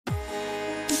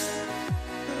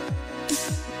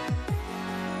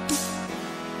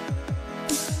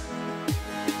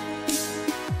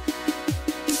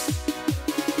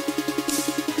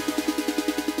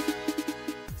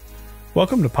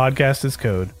Welcome to Podcast is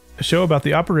Code, a show about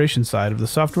the operations side of the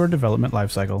software development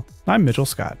lifecycle. I'm Mitchell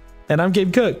Scott. And I'm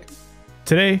Gabe Cook.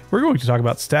 Today, we're going to talk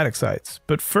about static sites.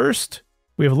 But first,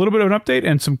 we have a little bit of an update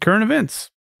and some current events.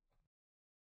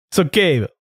 So, Gabe,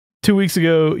 2 weeks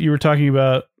ago, you were talking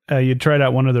about you tried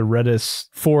out one of the Redis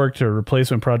forked or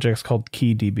replacement projects called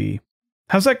KeyDB.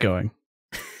 How's that going?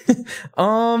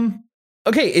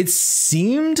 Okay, it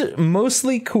seemed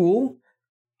mostly cool.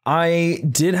 I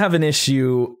did have an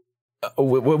issue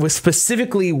with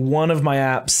specifically one of my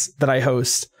apps that I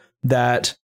host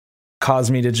that caused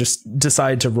me to just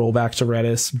decide to roll back to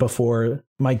Redis before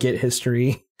my Git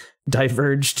history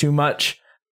diverged too much.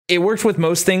 It worked with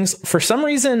most things. For some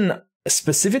reason,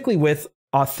 specifically with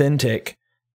Authentic,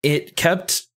 it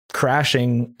kept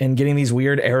crashing and getting these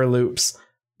weird error loops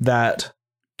that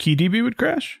KeyDB would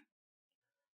crash?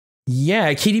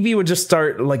 Yeah, KeyDB would just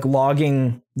start like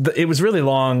logging. It was really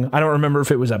long. I don't remember if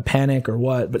it was a panic or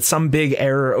what, but some big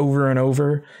error over and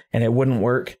over, and it wouldn't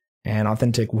work. And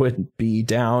Authentic would be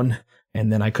down,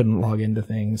 and then I couldn't log into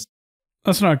things.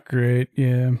 That's not great.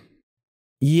 Yeah.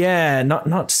 Yeah,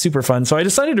 not super fun. So I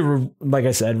decided to, like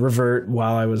I said, revert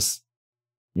while I was,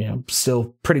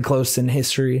 still pretty close in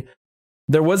history.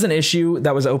 There was an issue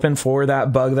that was open for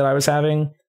that bug that I was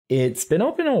having. It's been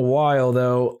open a while,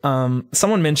 though.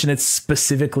 Someone mentioned it's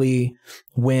specifically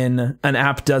when an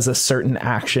app does a certain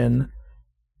action,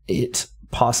 it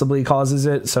possibly causes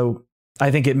it. So I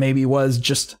think it maybe was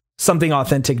just something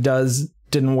Authentic does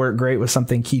didn't work great with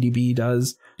something KeyDB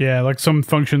does. Yeah, like some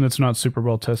function that's not super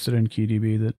well tested in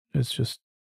KeyDB that it's just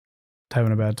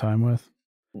having a bad time with.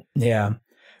 Yeah.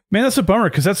 Man, that's a bummer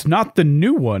because that's not the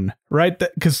new one, right?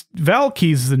 Because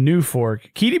Valkey's the new fork.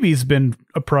 KeyDB's been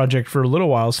a project for a little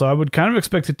while, so I would kind of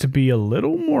expect it to be a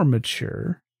little more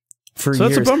mature. So years.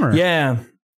 That's a bummer.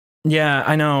 Yeah,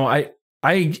 I know.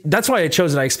 I that's why I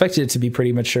chose it. I expected it to be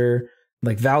pretty mature.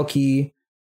 Like Valkey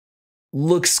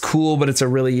looks cool, but it's a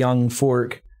really young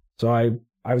fork. So I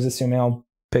was assuming I'll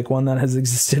pick one that has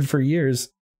existed for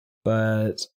years,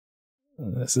 but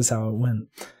this is how it went.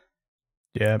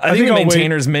 Yeah, I think the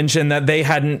maintainers mentioned that they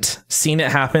hadn't seen it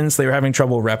happen, so they were having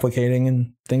trouble replicating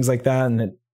and things like that, and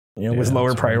it was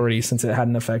lower priority since it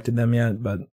hadn't affected them yet.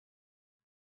 But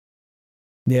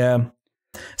yeah,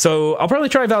 so I'll probably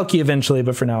try Valkey eventually,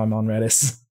 but for now I'm on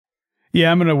Redis.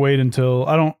 Yeah, I'm gonna wait until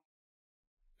I don't.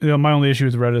 My only issue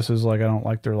with Redis is like I don't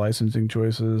like their licensing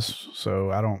choices,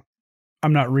 so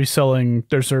I'm not reselling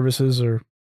their services or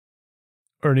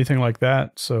anything like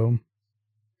that. So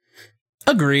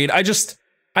agreed.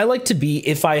 I like to be,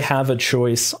 if I have a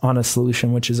choice on a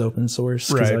solution which is open source,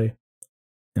 right?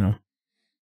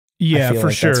 Yeah, I feel for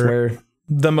like sure. That's where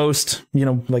the most,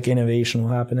 like innovation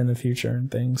will happen in the future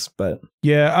and things. But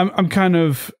yeah, I'm kind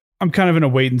of in a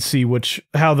wait and see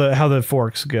how the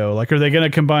forks go. Like, are they going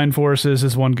to combine forces?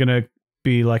 Is one going to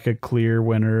be like a clear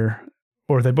winner,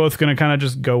 or are they both going to kind of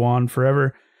just go on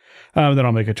forever? Then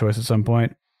I'll make a choice at some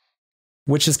point.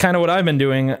 Which is kind of what I've been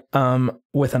doing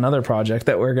with another project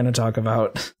that we're going to talk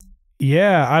about.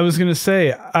 Yeah, I was going to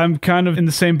say, I'm kind of in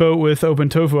the same boat with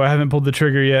OpenTofu. I haven't pulled the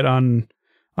trigger yet on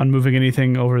moving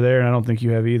anything over there, and I don't think you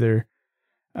have either.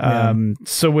 Yeah,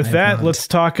 so with that, let's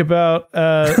talk about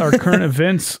our current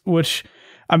events, which,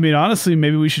 I mean, honestly,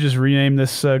 maybe we should just rename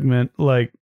this segment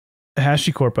like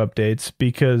HashiCorp updates,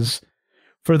 because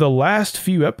for the last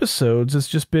few episodes, it's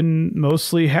just been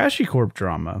mostly HashiCorp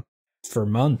drama. For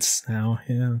months now,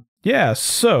 yeah. Yeah,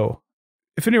 so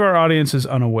if any of our audience is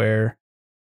unaware,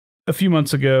 a few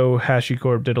months ago,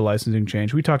 HashiCorp did a licensing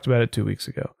change. We talked about it 2 weeks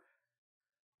ago.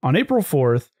 On April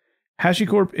 4th,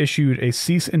 HashiCorp issued a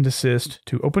cease and desist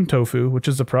to OpenTofu, which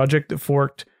is a project that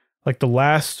forked like the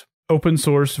last open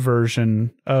source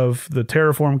version of the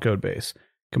Terraform codebase.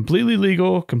 Completely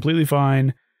legal, completely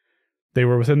fine. They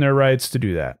were within their rights to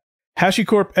do that.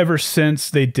 HashiCorp, ever since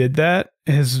they did that,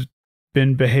 has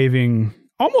been behaving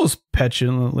almost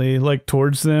petulantly like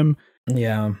towards them.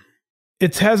 Yeah.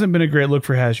 It hasn't been a great look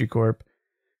for HashiCorp.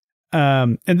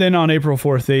 And then on April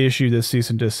 4th, they issued this cease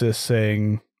and desist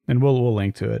saying, and we'll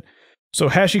link to it. So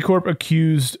HashiCorp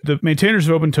accused the maintainers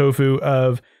of OpenTofu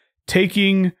of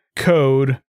taking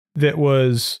code that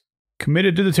was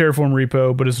committed to the Terraform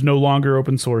repo, but is no longer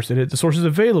open source. The source is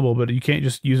available, but you can't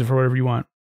just use it for whatever you want.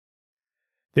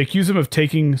 They accuse them of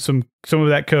taking some of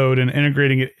that code and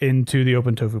integrating it into the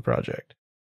OpenTofu project,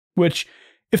 which,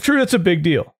 if true, that's a big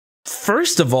deal.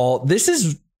 First of all, this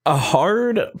is a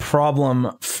hard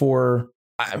problem for,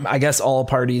 I guess, all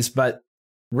parties, but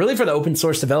really for the open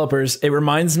source developers. It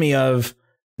reminds me of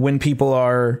when people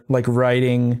are like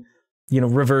writing,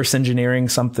 reverse engineering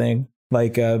something,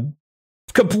 like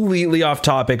completely off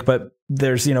topic, but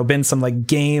there's, been some like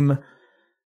game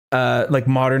like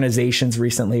modernizations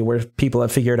recently where people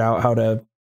have figured out how to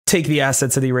take the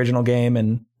assets of the original game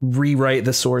and rewrite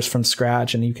the source from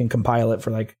scratch, and you can compile it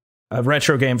for like a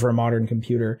retro game for a modern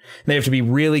computer. And they have to be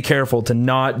really careful to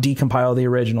not decompile the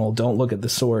original. Don't look at the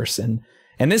source. And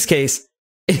in this case,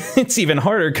 it's even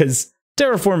harder because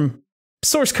Terraform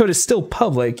source code is still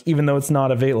public, even though it's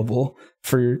not available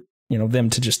for, you know, them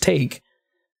to just take.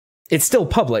 It's still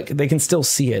public. They can still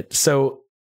see it. So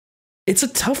it's a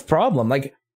tough problem.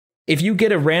 Like if you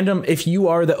get a random, if you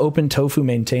are the OpenTofu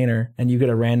maintainer and you get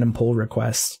a random pull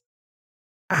request,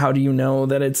 how do you know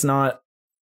that it's not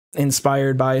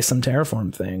inspired by some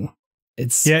Terraform thing?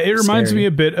 It's it reminds scary. me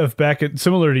a bit of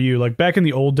similar to you, like back in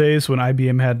the old days when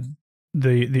IBM had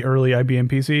the early IBM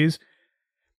PCs,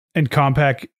 and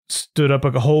Compaq stood up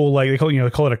like a whole, like they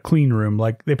call it a clean room.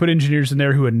 Like they put engineers in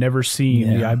there who had never seen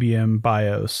the IBM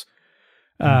BIOS,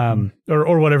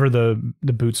 or whatever the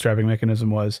bootstrapping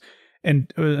mechanism was,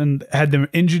 and had them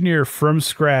engineer from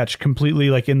scratch, completely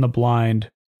like in the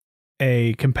blind,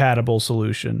 a compatible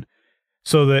solution,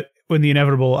 so that when the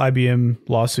inevitable IBM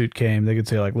lawsuit came, they could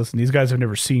say like, listen, these guys have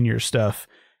never seen your stuff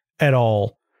at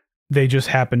all. They just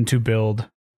happen to build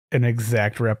an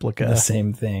exact replica. The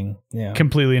same thing. Yeah.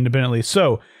 Completely independently.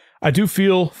 So I do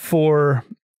feel for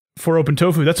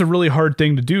OpenTofu, that's a really hard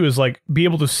thing to do, is like be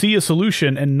able to see a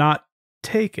solution and not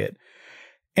take it.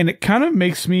 And it kind of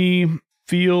makes me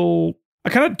feel, I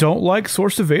kind of don't like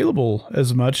source available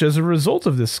as much as a result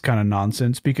of this kind of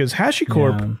nonsense, because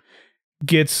HashiCorp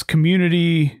gets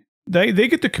community. They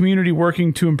get the community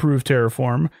working to improve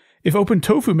Terraform. If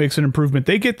OpenTofu makes an improvement,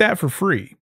 they get that for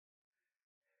free.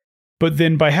 But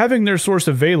then by having their source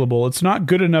available, it's not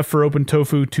good enough for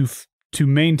OpenTofu to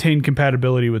maintain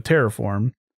compatibility with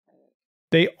Terraform.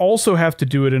 They also have to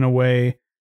do it in a way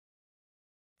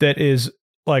that is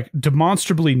like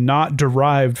demonstrably not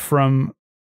derived from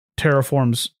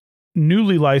Terraform's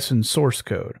newly licensed source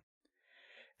code.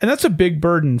 And that's a big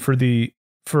burden for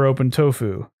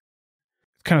OpenTofu.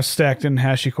 Kind of stacked in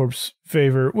HashiCorp's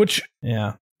favor, which,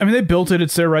 I mean, they built it,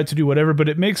 it's their right to do whatever, but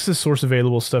it makes the source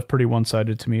available stuff pretty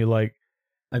one-sided to me. Like,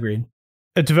 agreed.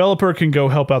 A developer can go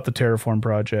help out the Terraform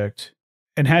project,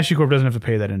 and HashiCorp doesn't have to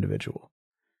pay that individual.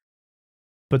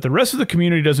 But the rest of the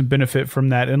community doesn't benefit from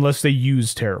that unless they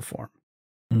use Terraform.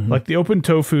 Like the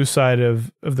OpenTofu side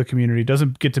of the community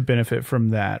doesn't get to benefit from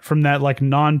that like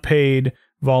non-paid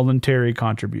voluntary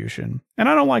contribution. And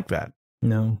I don't like that.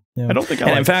 No. I don't think I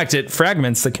and like in fact, it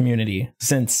fragments the community,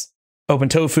 since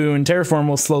OpenTofu and Terraform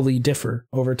will slowly differ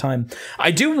over time.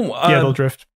 I do. They'll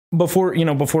drift. Before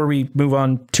we move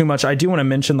on too much, I do want to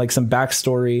mention like some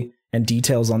backstory and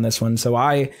details on this one. So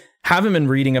I haven't been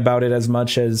reading about it as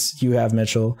much as you have,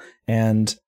 Mitchell.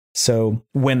 And so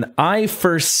when I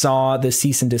first saw the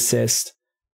cease and desist,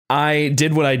 I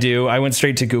did what I do. I went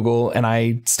straight to Google and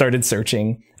I started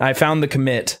searching. I found the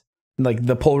commit, like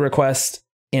the pull request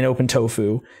in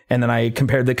OpenTofu, and then I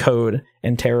compared the code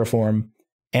in Terraform,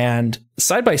 and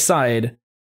side by side,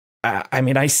 I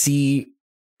mean, I see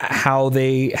how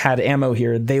they had ammo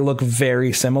here. They look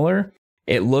very similar.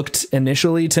 It looked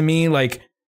initially to me like,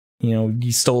 you know,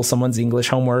 you stole someone's English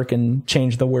homework and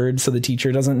changed the word so the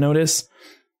teacher doesn't notice.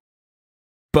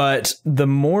 But the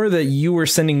more that you were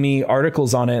sending me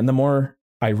articles on it, and the more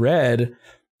I read,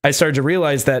 I started to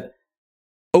realize that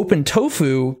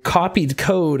OpenTofu copied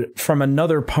code from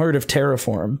another part of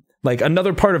Terraform, like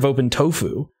another part of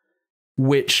OpenTofu,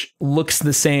 which looks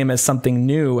the same as something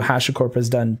new HashiCorp has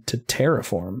done to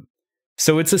Terraform.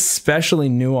 So it's especially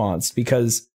nuanced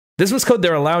because this was code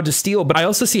they're allowed to steal, but I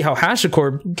also see how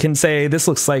HashiCorp can say this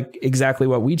looks like exactly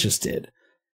what we just did.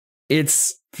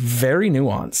 It's very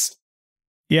nuanced.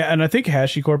 Yeah, and I think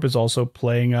HashiCorp is also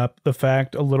playing up the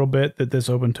fact a little bit that this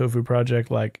OpenTofu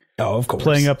project, like, of course,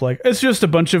 playing up like it's just a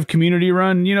bunch of community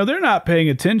run. You know, they're not paying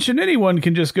attention. Anyone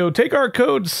can just go take our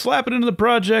code, slap it into the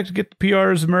project, get the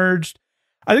PRs merged.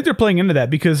 I think they're playing into that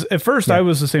because at first I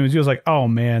was the same as you. I was like, oh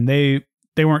man, they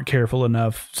weren't careful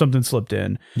enough. Something slipped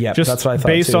in. Yeah, just that's what I thought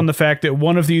based too. on the fact that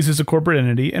one of these is a corporate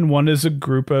entity and one is a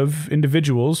group of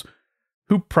individuals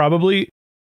who probably,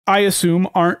 I assume,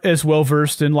 aren't as well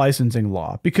versed in licensing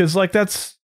law, because like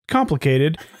that's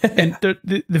complicated. And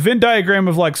the Venn diagram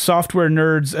of like software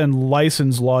nerds and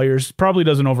license lawyers probably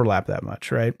doesn't overlap that much,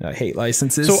 right? I hate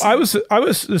licenses. So I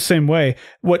was the same way.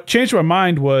 What changed my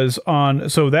mind was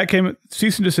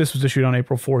cease and desist was issued on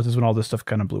April 4th is when all this stuff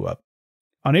kind of blew up.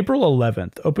 On April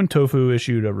 11th, OpenTofu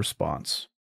issued a response,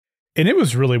 and it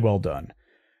was really well done,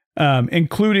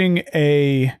 including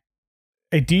a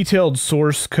detailed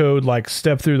source code, like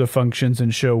step through the functions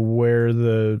and show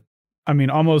where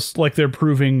almost like they're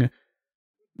proving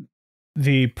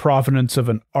the provenance of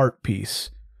an art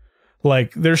piece.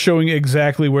 Like they're showing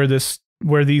exactly where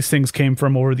these things came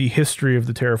from over the history of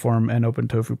the Terraform and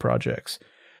OpenTofu projects.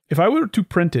 If I were to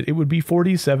print it, it would be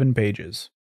 47 pages.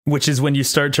 Which is when you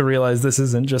start to realize this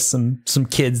isn't just some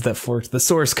kids that forked the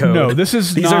source code. No,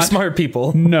 these are smart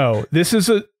people. No, this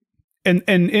is and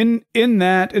in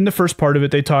the first part of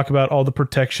it, they talk about all the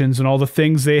protections and all the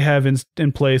things they have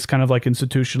in place, kind of like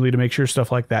institutionally, to make sure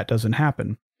stuff like that doesn't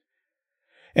happen.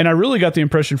 And I really got the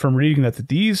impression from reading that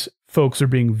these folks are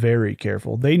being very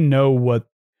careful. They know what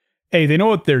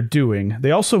they're doing.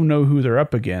 They also know who they're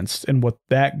up against and what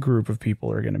that group of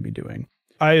people are going to be doing.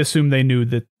 I assume they knew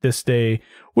that this day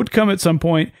would come at some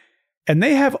point, and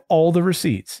they have all the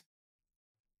receipts.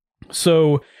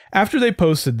 So after they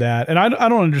posted that, and I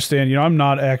don't understand, I'm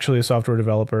not actually a software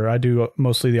developer. I do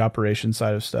mostly the operations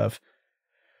side of stuff.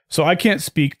 So I can't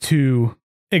speak to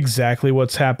exactly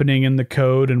what's happening in the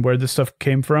code and where this stuff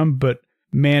came from. But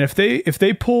man, if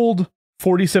they pulled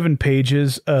 47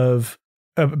 pages of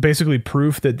basically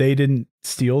proof that they didn't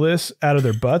steal this out of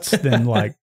their butts, then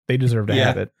like they deserve to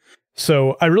have it.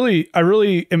 So I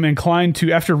really am inclined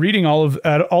to, after reading all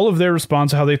of their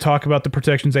response, how they talk about the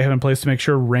protections they have in place to make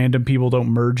sure random people don't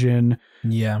merge in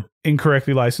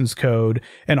incorrectly licensed code,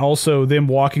 and also them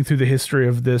walking through the history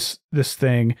of this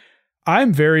thing.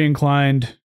 I'm very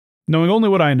inclined, knowing only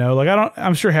what I know,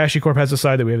 I'm sure HashiCorp has a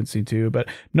side that we haven't seen too, but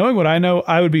knowing what I know,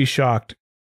 I would be shocked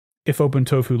if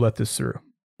OpenTofu let this through.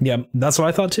 Yeah, that's what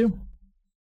I thought too.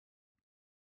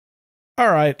 All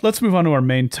right, let's move on to our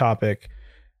main topic.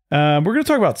 We're going to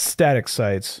talk about static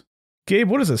sites. Gabe,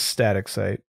 what is a static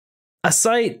site? A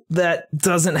site that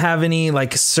doesn't have any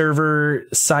like server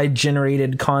side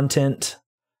generated content.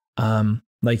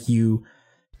 Like you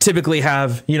typically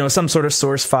have, some sort of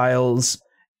source files,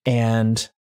 and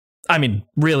I mean,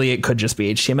 really it could just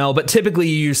be HTML, but typically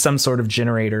you use some sort of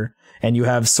generator and you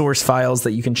have source files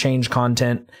that you can change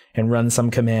content and run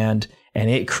some command, and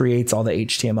it creates all the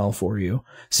HTML for you.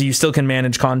 So you still can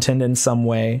manage content in some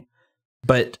way,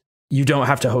 but you don't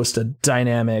have to host a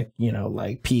dynamic,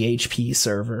 like PHP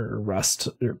server or Rust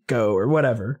or Go or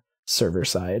whatever server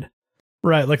side.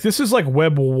 Right. Like this is like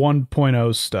Web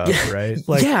 1.0 stuff, right?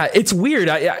 Like, yeah, it's weird.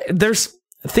 There's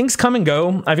things come and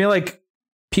go. I feel like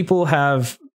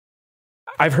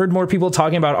I've heard more people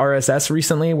talking about RSS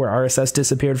recently, where RSS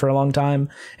disappeared for a long time.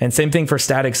 And same thing for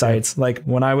static sites. Like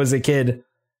when I was a kid,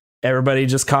 everybody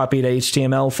just copied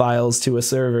HTML files to a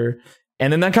server.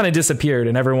 And then that kind of disappeared,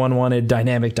 and everyone wanted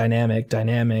dynamic.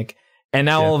 And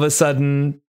now all of a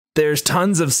sudden there's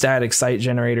tons of static site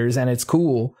generators, and it's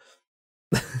cool.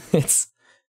 It's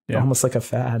almost like a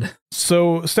fad.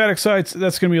 So static sites,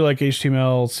 that's going to be like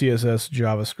HTML, CSS,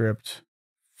 JavaScript,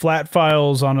 flat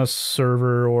files on a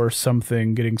server or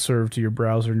something getting served to your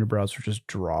browser, and your browser just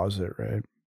draws it, right?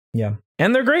 Yeah.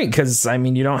 And they're great because,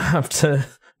 you don't have to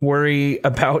worry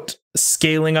about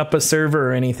scaling up a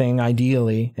server or anything,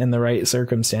 ideally, in the right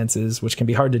circumstances, which can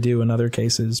be hard to do in other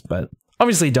cases, but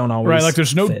obviously don't always. Right, like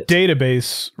there's no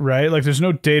database, right? Like there's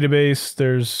no database.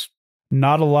 There's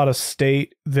not a lot of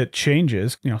state that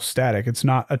changes, static. It's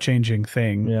not a changing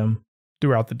thing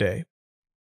throughout the day.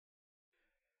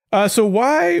 So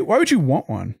why would you want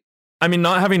one? I mean,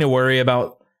 not having to worry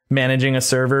about managing a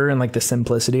server and like the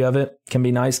simplicity of it can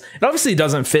be nice. It obviously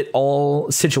doesn't fit all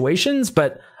situations,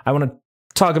 but I want to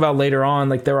talk about later on,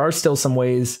 like there are still some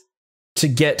ways to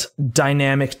get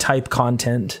dynamic type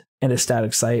content in a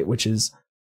static site, which is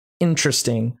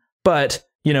interesting. But,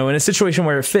 in a situation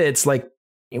where it fits, like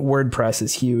WordPress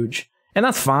is huge, and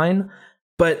that's fine.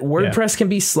 But WordPress can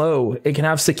be slow. It can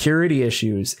have security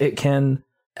issues. It can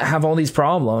have all these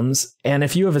problems. And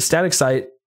if you have a static site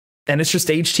and it's just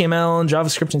HTML and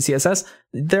JavaScript and CSS,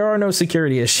 there are no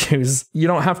security issues. You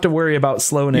don't have to worry about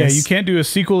slowness. Yeah, you can't do a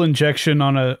SQL injection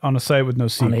on a site with no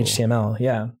SQL. On HTML,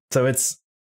 yeah. So it's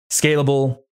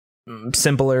scalable,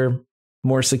 simpler,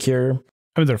 more secure.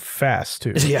 I mean, they're fast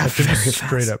too. Yeah, they're just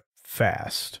straight up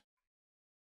fast.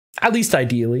 At least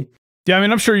ideally. Yeah, I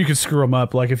mean, I'm sure you could screw them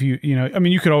up. Like if you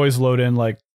could always load in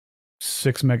like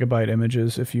 6 megabyte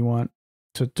images if you want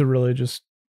to really just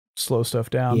slow stuff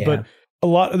down. Yeah. But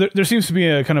there seems to be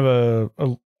a kind of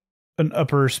an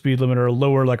upper speed limit or a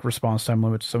lower like response time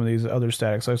limit to some of these other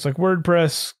static sites. Like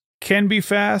WordPress can be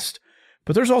fast,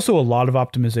 but there's also a lot of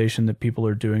optimization that people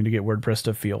are doing to get WordPress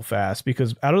to feel fast,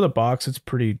 because out of the box it's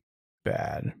pretty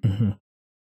bad. Mm-hmm.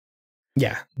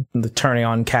 Yeah, the turning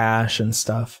on cache and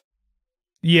stuff.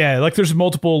 Yeah, like there's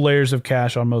multiple layers of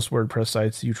cache on most WordPress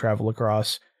sites you travel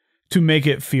across to make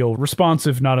it feel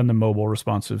responsive, not in the mobile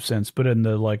responsive sense, but in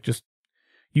the like just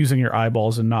using your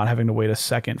eyeballs and not having to wait a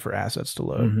second for assets to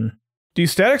load. Mm-hmm.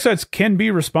 These static sites can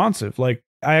be responsive. Like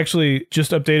I actually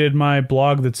just updated my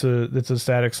blog that's a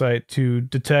static site to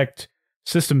detect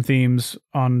system themes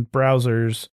on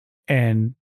browsers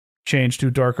and change to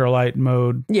dark or light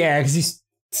mode. Yeah, because you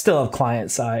still have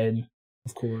client side,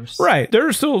 of course. Right. There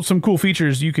are still some cool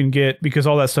features you can get because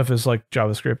all that stuff is like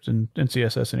JavaScript and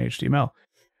CSS and HTML.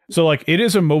 So like it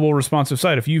is a mobile responsive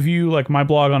site. If you view like my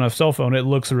blog on a cell phone, it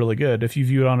looks really good. If you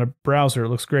view it on a browser, it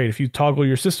looks great. If you toggle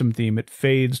your system theme, it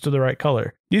fades to the right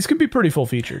color. These can be pretty full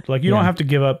featured. Like you don't have to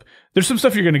give up. There's some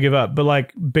stuff you're going to give up, but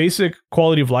like basic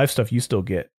quality of life stuff you still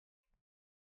get.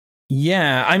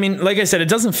 Yeah, I mean, like I said, it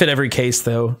doesn't fit every case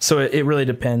though, so it really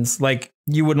depends. Like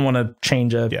you wouldn't want to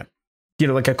change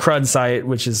like a CRUD site,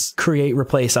 which is create,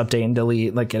 replace, update, and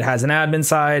delete. Like it has an admin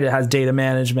side, it has data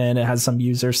management, it has some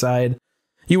user side.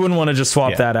 You wouldn't want to just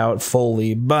swap that out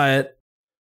fully, but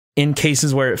in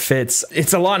cases where it fits,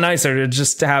 it's a lot nicer to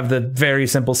just have the very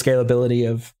simple scalability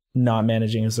of not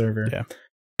managing a server. Yeah.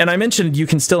 And I mentioned you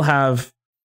can still have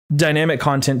dynamic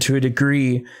content to a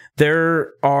degree.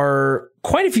 There are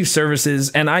quite a few services,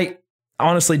 and I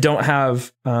honestly don't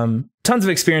have tons of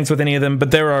experience with any of them,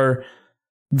 but there are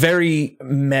very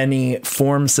many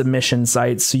form submission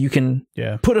sites. So you can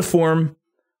put a form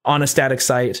on a static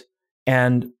site,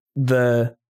 and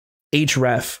the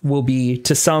href will be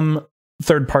to some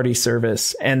third-party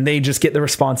service, and they just get the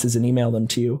responses and email them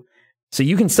to you. So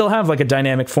you can still have like a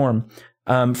dynamic form.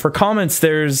 For comments,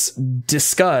 there's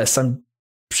Disqus. I'm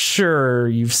sure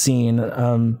you've seen.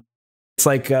 It's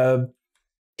like a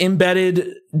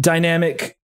embedded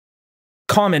dynamic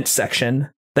comment section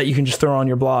that you can just throw on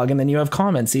your blog, and then you have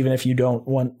comments even if you don't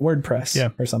want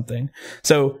WordPress or something.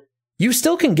 So you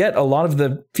still can get a lot of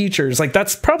the features. Like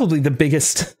that's probably the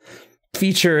biggest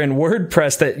feature in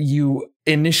WordPress that you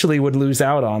initially would lose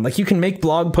out on. Like you can make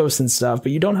blog posts and stuff,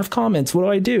 but you don't have comments. What do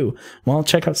I do? Well,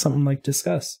 check out something like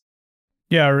Disqus.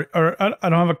 Yeah, or I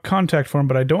don't have a contact form,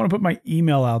 but I don't want to put my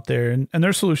email out there. And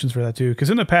there's solutions for that too. Because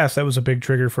in the past, that was a big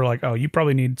trigger for like, oh, you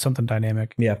probably need something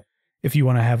dynamic. Yeah. If you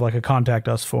want to have like a contact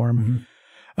us form.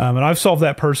 And I've solved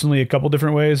that personally a couple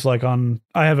different ways. Like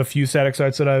I have a few static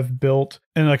sites that I've built.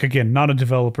 And like, again, not a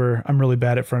developer. I'm really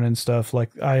bad at front end stuff.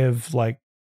 Like I have like,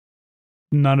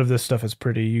 none of this stuff is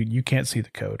pretty. You can't see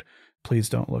the code. Please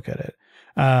don't look at it.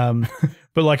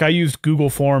 But like I used Google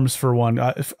Forms for one.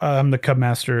 I'm the Cub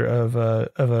Master of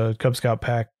a Cub Scout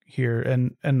pack here,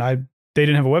 and they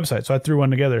didn't have a website, so I threw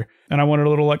one together. And I wanted a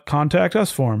little like contact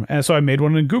us form, and so I made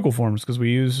one in Google Forms because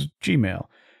we use Gmail,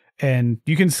 and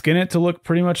you can skin it to look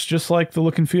pretty much just like the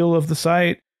look and feel of the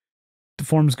site. The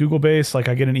form's Google based. Like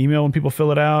I get an email when people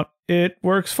fill it out. It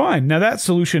works fine. Now that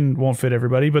solution won't fit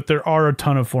everybody, but there are a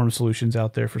ton of form solutions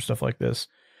out there for stuff like this.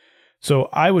 So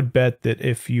I would bet that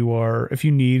if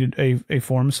you need a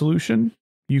form solution,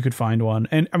 you could find one.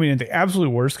 And I mean, in the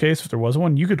absolute worst case, if there was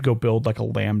one, you could go build like a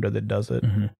Lambda that does it.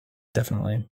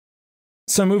 Definitely.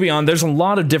 So moving on, there's a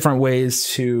lot of different ways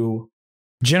to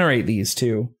generate these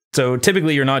too. So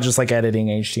typically you're not just like editing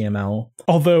HTML.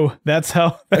 Although that's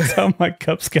how my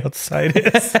Cub Scout site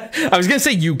is. I was going to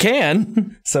say you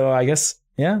can. So I guess,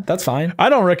 yeah, that's fine. I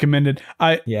don't recommend it.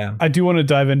 I do want to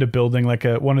dive into building like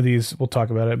one of these. We'll talk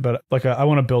about it, but like I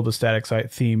want to build a static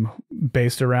site theme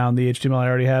based around the HTML I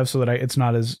already have so that it's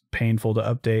not as painful to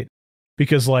update.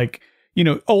 Because like, you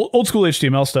know, old school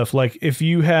HTML stuff, like if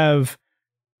you have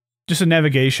just a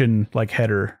navigation like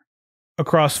header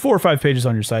across 4 or 5 pages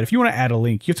on your site, if you want to add a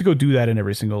link, you have to go do that in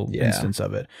every single instance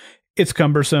of it. It's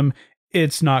cumbersome.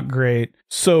 It's not great.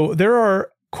 So there are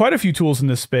quite a few tools in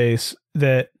this space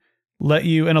that let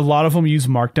you, and a lot of them use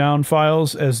markdown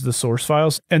files as the source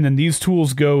files. And then these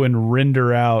tools go and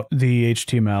render out the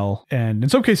HTML. And in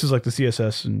some cases like the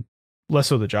CSS and less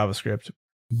so the JavaScript,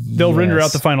 they'll render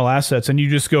out the final assets and you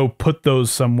just go put those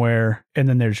somewhere and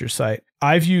then there's your site.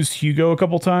 I've used Hugo a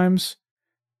couple times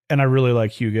and I really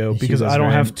like Hugo because I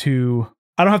don't have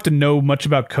to know much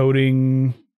about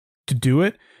coding to do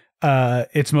it.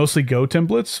 It's mostly Go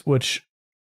templates, which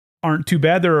aren't too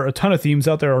bad. There are a ton of themes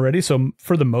out there already. So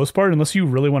for the most part, unless you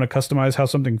really want to customize how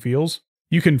something feels,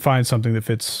 you can find something that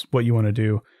fits what you want to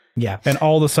do. Yeah. And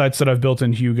all the sites that I've built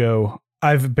in Hugo,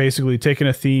 I've basically taken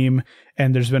a theme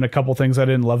and there's been a couple things I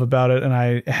didn't love about it. And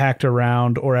I hacked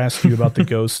around or asked you about the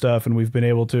Go stuff. And we've been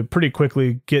able to pretty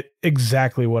quickly get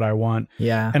exactly what I want.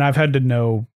 Yeah. And I've had to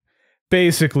know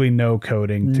basically no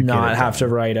coding to not have to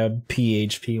write a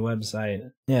PHP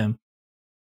website. Yeah.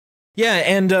 Yeah.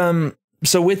 And,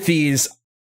 so with these,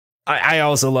 I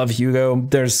also love Hugo.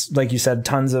 There's, like you said,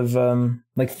 tons of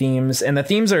like themes, and the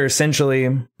themes are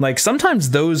essentially like sometimes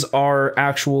those are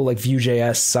actual like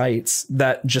Vue.js sites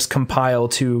that just compile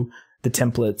to the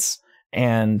templates,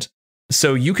 and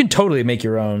so you can totally make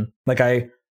your own.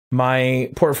 Like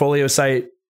my portfolio site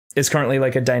is currently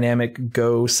like a dynamic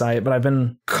Go site, but I've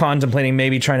been contemplating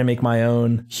maybe trying to make my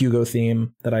own Hugo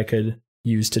theme that I could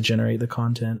use to generate the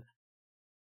content.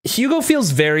 Hugo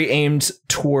feels very aimed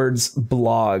towards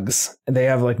blogs. They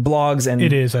have like blogs and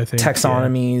it is, I think,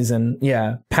 taxonomies and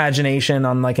pagination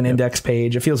on like an index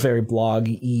page. It feels very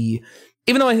blog-y,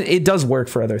 even though it does work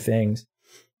for other things.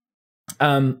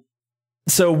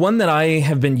 So one that I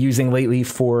have been using lately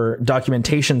for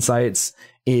documentation sites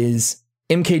is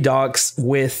MKDocs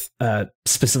with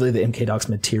specifically the MKDocs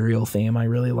material theme. I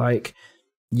really like.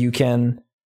 You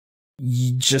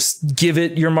just give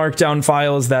it your markdown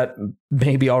files that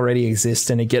maybe already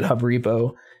exist in a GitHub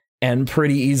repo and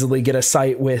pretty easily get a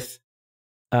site with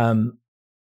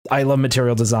I love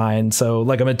material design. So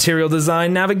like a material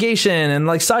design navigation and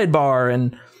like sidebar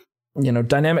and, you know,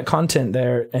 dynamic content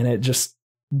there. And it just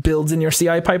builds in your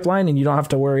CI pipeline and you don't have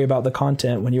to worry about the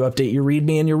content. When you update your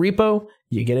README in your repo,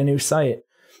 you get a new site.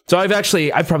 So I've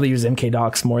probably used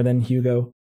MKDocs more than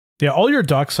Hugo. Yeah, all your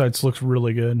doc sites looks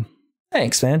really good.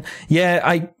 Thanks, man. Yeah,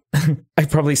 I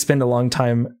probably spend a long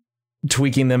time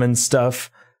tweaking them and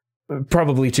stuff.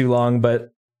 Probably too long,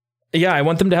 but yeah, I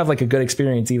want them to have like a good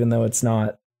experience, even though it's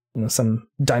not, you know, some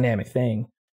dynamic thing.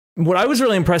 What I was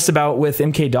really impressed about with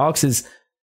MKDocs is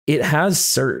it has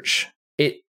search.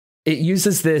 It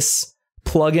uses this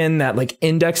plugin that like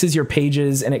indexes your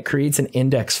pages and it creates an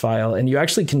index file, and you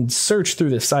actually can search through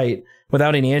the site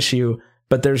without any issue,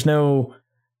 but there's no,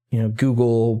 you know,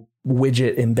 Google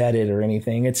widget embedded or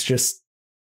anything. It's just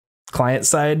client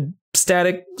side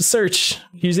static search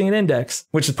using an index,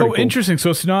 which is pretty cool. Interesting. So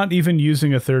it's not even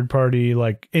using a third party,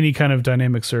 like any kind of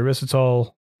dynamic service. It's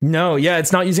all. No, yeah,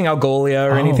 it's not using Algolia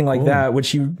or anything like that,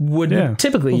 which you would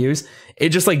typically use. It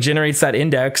just like generates that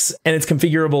index, and it's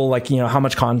configurable, like, you know, how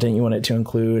much content you want it to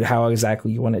include, how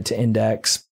exactly you want it to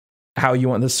index, how you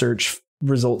want the search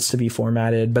results to be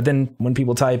formatted. But then when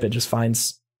people type, it just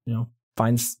finds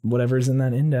whatever's in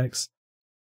that index.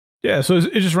 Yeah, so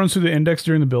it just runs through the index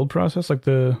during the build process, like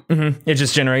the. It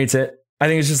just generates it. I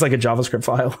think it's just like a JavaScript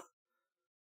file.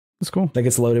 That's cool. That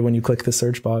gets loaded when you click the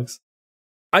search box.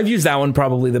 I've used that one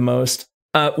probably the most.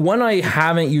 One I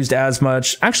haven't used as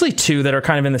much, actually two that are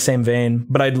kind of in the same vein,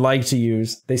 but I'd like to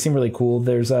use. They seem really cool.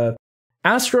 There's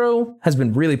Astro has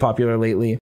been really popular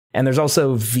lately, and there's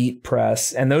also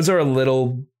VeetPress, and those are a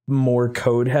little more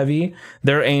code heavy.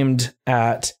 They're aimed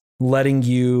at letting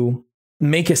you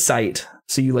make a site.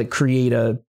 So you like create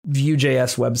a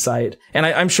Vue.js website, and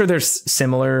I'm sure there's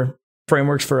similar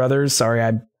frameworks for others. Sorry,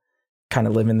 I kind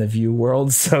of live in the Vue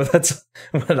world, so that's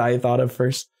what I thought of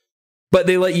first. But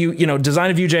they let you,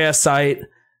 design a Vue.js site,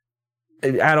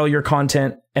 add all your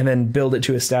content, and then build it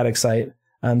to a static site.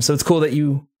 So it's cool that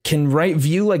you can write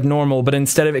Vue like normal, but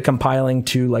instead of it compiling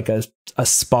to like a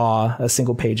SPA, a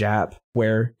single page app,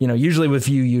 where, usually with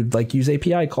Vue, you'd like use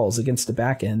API calls against the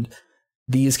backend.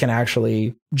 These can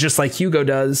actually, just like Hugo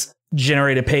does,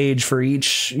 generate a page for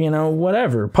each,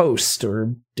 whatever post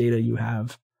or data you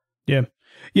have. Yeah.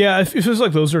 Yeah, it feels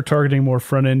like those are targeting more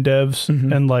front-end devs,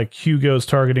 and like Hugo's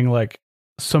targeting like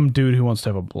some dude who wants to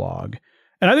have a blog.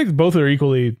 And I think both are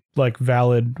equally like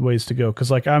valid ways to go,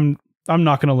 because like I'm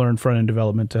not going to learn front-end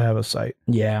development to have a site.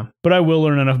 Yeah. But I will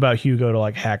learn enough about Hugo to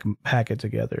like hack it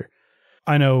together.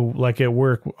 I know like at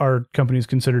work, our company's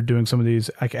considered doing some of these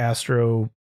like Astro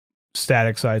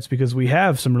static sites because we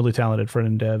have some really talented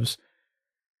front-end devs.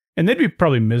 And they'd be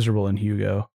probably miserable in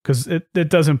Hugo because it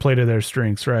doesn't play to their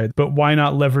strengths, right? But why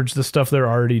not leverage the stuff they're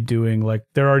already doing? Like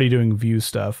they're already doing Vue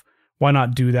stuff. Why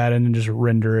not do that and then just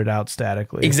render it out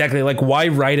statically? Exactly. Like why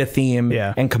write a theme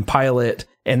and compile it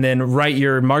and then write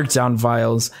your markdown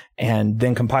files and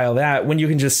then compile that when you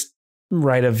can just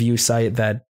write a Vue site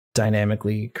that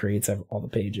dynamically creates all the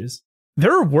pages?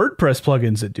 There are WordPress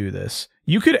plugins that do this.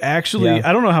 You could actually,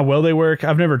 I don't know how well they work.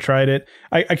 I've never tried it.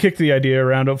 I kicked the idea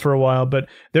around it for a while, but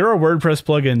there are WordPress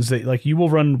plugins that like you will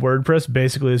run WordPress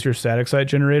basically as your static site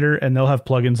generator, and they'll have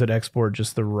plugins that export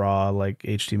just the raw like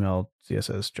HTML,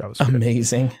 CSS, JavaScript.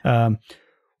 Amazing.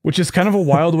 Which is kind of a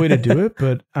wild way to do it.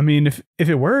 But I mean, if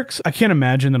it works, I can't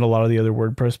imagine that a lot of the other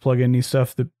WordPress plugin-y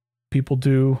stuff that people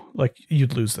do, like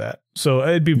you'd lose that. So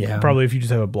it'd be probably if you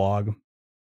just have a blog.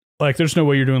 Like, there's no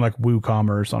way you're doing like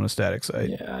WooCommerce on a static site.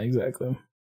 Yeah, exactly.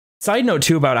 Side note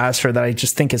too about Astro that I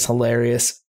just think is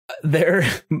hilarious. Their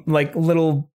like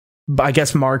little, I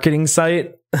guess, marketing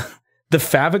site, the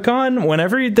favicon,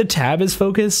 whenever the tab is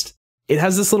focused, it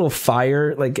has this little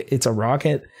fire, like it's a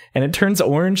rocket, and it turns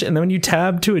orange. And then when you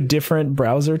tab to a different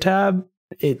browser tab,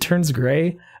 it turns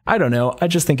gray. I don't know. I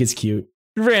just think it's cute.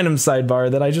 Random sidebar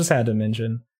that I just had to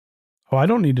mention. Oh, I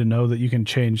don't need to know that you can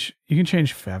change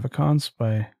favicons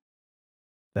by...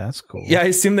 That's cool. Yeah, I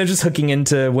assume they're just hooking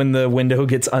into when the window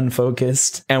gets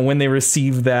unfocused, and when they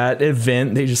receive that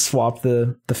event, they just swap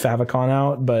the favicon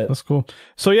out. But that's cool.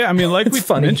 So yeah, I mean, like we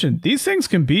mentioned, these things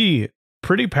can be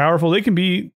pretty powerful. They can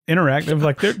be interactive.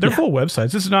 Like they're full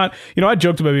websites. This is not, I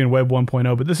joked about being Web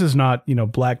 1.0, but this is not,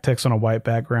 black text on a white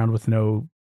background with no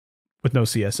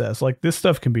CSS. Like this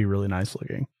stuff can be really nice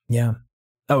looking. Yeah.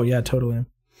 Oh yeah, totally.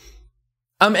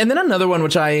 And then another one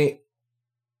which I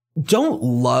don't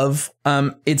love.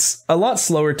 It's a lot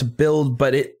slower to build,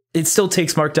 but it still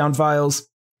takes markdown files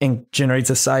and generates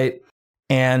a site,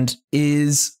 and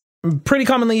is pretty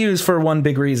commonly used for one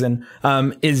big reason.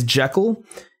 Is Jekyll.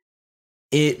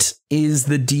 It is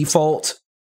the default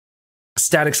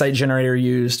static site generator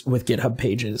used with GitHub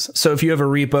Pages. So if you have a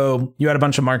repo, you had a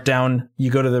bunch of markdown,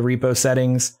 you go to the repo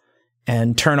settings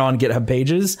and turn on GitHub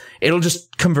Pages, it'll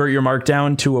just convert your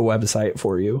markdown to a website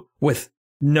for you with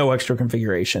no extra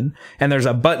configuration. And there's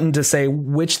a button to say,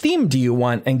 which theme do you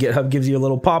want? And GitHub gives you a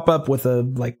little pop-up with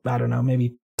I don't know,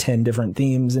 maybe 10 different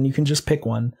themes, and you can just pick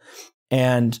one.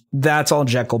 And that's all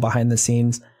Jekyll behind the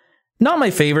scenes. Not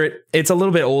my favorite. It's a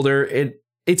little bit older.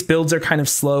 Its builds are kind of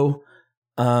slow.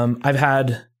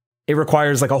 It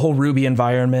requires like a whole Ruby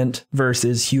environment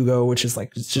versus Hugo, which is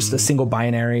like, it's just a single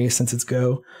binary since it's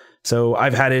Go. So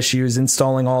I've had issues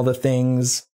installing all the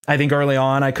things. I think early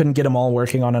on, I couldn't get them all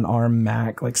working on an ARM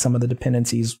Mac. Like some of the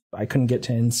dependencies I couldn't get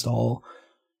to install.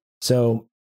 So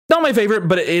not my favorite,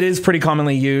 but it is pretty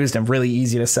commonly used and really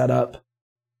easy to set up.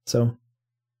 So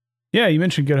yeah, you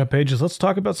mentioned GitHub Pages. Let's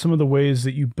talk about some of the ways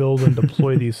that you build and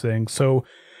deploy these things. So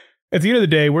at the end of the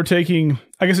day, we're taking,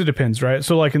 I guess it depends, right?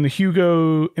 So like in the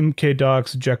Hugo,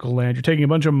 MKDocs, Jekyll land, you're taking a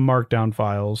bunch of markdown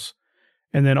files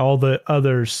and then all the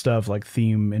other stuff like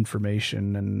theme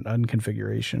information and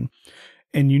unconfiguration.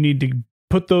 And you need to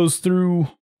put those through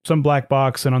some black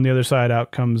box, and on the other side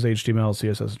out comes HTML,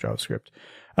 CSS, and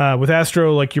JavaScript. With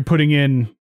Astro, like you're putting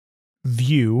in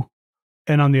Vue,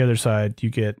 and on the other side you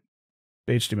get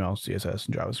HTML, CSS,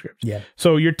 and JavaScript. Yeah.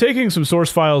 So you're taking some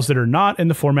source files that are not in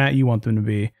the format you want them to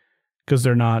be, because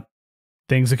they're not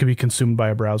things that can be consumed by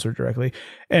a browser directly,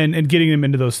 and getting them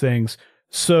into those things.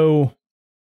 So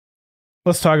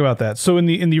let's talk about that. So in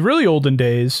the really olden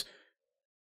days,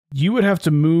 you would have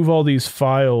to move all these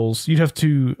files. You'd have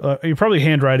to, you're probably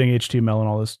handwriting HTML and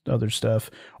all this other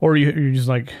stuff. Or you're just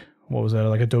like, what was that?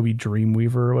 Like Adobe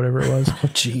Dreamweaver or whatever it was. Oh,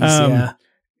 jeez, yeah.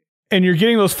 And you're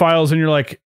getting those files and you're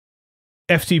like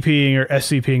FTPing or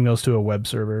SCPing those to a web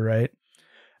server, right?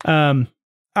 I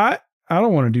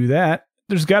don't want to do that.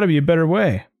 There's got to be a better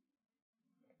way.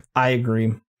 I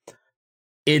agree.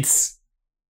 It's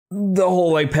the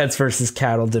whole like pets versus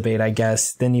cattle debate, I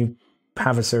guess. Then you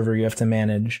have a server you have to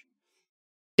manage.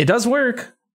 It does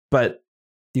work, but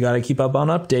you got to keep up on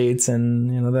updates, and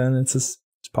then it's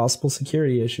a possible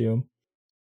security issue.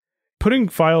 Putting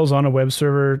files on a web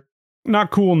server, not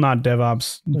cool, not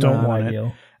DevOps. Don't want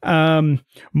ideal. It.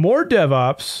 More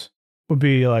DevOps would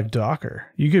be like Docker.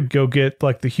 You could go get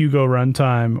like the Hugo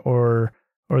runtime or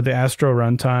the Astro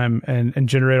runtime and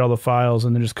generate all the files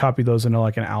and then just copy those into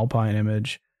like an Alpine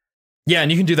image. Yeah,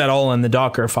 and you can do that all in the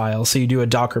Docker file. So you do a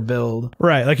Docker build.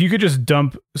 Right. Like you could just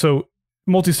dump, so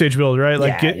multi-stage build, right?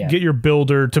 Like get your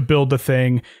builder to build the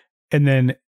thing, and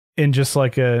then in just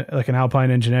like an Alpine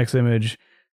Nginx image,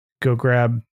 go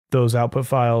grab those output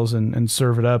files and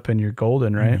serve it up, and you're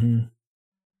golden, right? Mm-hmm.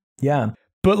 Yeah.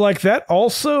 But like that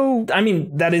also, I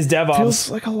mean, that is DevOps. Feels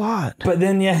like a lot. But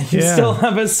then you still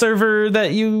have a server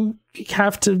that you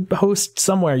have to host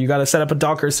somewhere. You got to set up a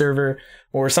Docker server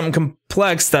or something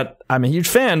complex that I'm a huge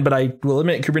fan, but I will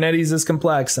admit Kubernetes is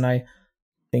complex, and I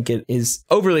think it is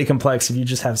overly complex if you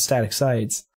just have static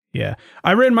sites. Yeah.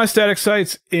 I ran my static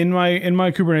sites in my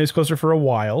Kubernetes cluster for a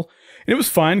while, and it was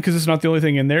fine because it's not the only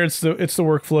thing in there. It's the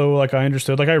workflow like I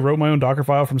understood. Like I wrote my own Docker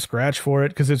file from scratch for it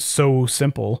because it's so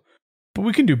simple. But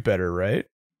we can do better, right?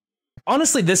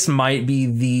 Honestly, this might be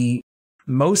the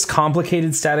most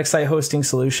complicated static site hosting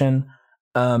solution,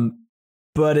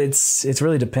 but it's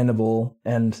really dependable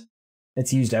and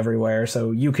it's used everywhere.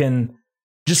 So you can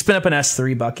just spin up an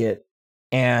S3 bucket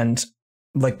and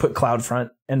like put CloudFront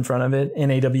in front of it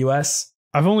in AWS.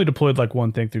 I've only deployed like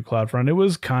one thing through CloudFront.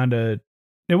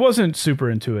 It wasn't super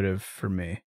intuitive for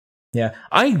me. Yeah,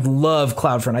 I love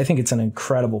CloudFront. I think it's an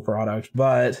incredible product,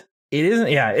 but it isn't.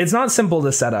 Yeah, it's not simple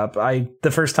to set up.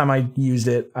 The first time I used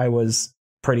it, I was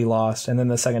pretty lost, and then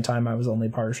the second time I was only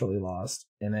partially lost,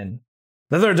 and then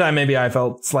the third time maybe I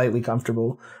felt slightly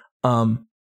comfortable.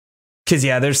 Because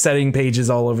there's setting pages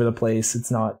all over the place.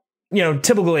 It's not,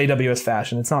 typical AWS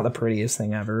fashion. It's not the prettiest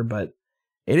thing ever, but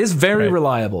it is very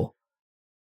reliable.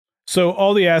 So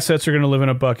all the assets are going to live in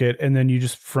a bucket, and then you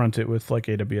just front it with like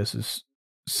AWS's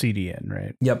CDN,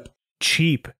 right? Yep.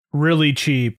 Cheap, really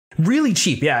cheap. Really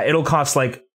cheap. Yeah, it'll cost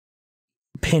like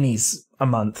pennies a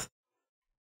month,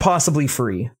 possibly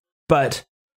free. But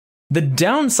the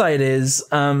downside is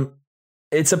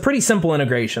it's a pretty simple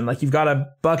integration. Like you've got a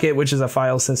Bukkit, which is a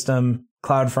file system,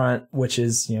 CloudFront, which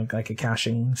is, you know, like a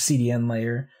caching CDN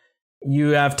layer. You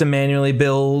have to manually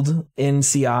build in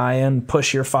CI and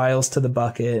push your files to the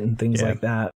Bukkit and things like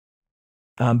that.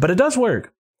 But it does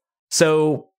work.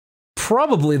 So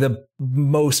probably the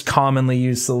most commonly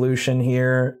used solution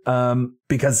here,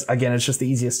 because again, it's just the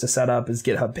easiest to set up, is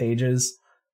GitHub Pages.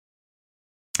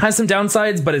 Has some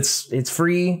downsides, but it's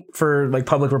free for like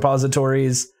public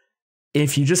repositories.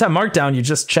 If you just have Markdown, you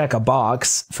just check a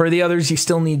box. For the others, you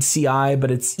still need CI,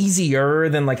 but it's easier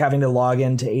than like having to log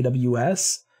into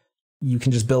AWS. You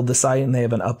can just build the site and they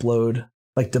have an upload,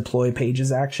 like deploy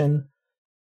pages action.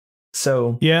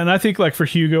 So yeah, and I think like for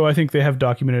Hugo, I think they have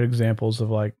documented examples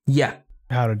of like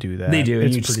how to do that. They do.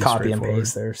 It's You just copy and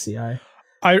paste their CI.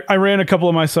 I ran a couple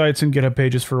of my sites in GitHub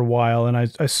Pages for a while, and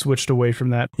I switched away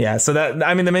from that. Yeah, so that,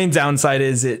 I mean, the main downside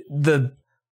is the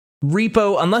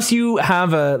repo, unless you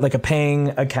have a paying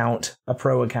account, a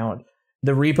pro account,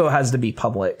 the repo has to be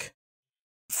public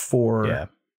for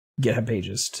GitHub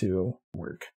Pages to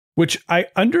work. Which I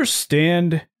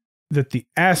understand that the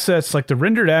assets, like the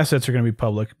rendered assets, are going to be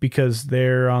public because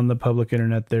they're on the public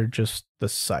internet. They're just the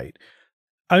site.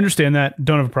 I understand that.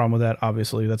 Don't have a problem with that.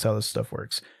 Obviously, that's how this stuff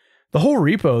works. The whole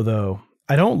repo, though,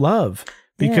 I don't love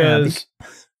because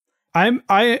I'm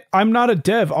not a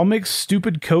dev. I'll make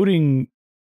stupid coding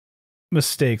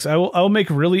mistakes. I'll make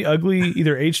really ugly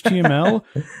either HTML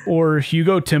or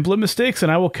Hugo template mistakes,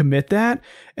 and I will commit that.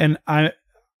 And I'm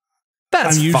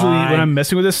usually fine. When I'm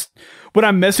messing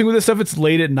with this stuff, it's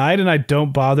late at night, and I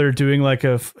don't bother doing like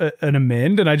an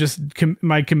amend, and I just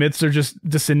my commits are just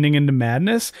descending into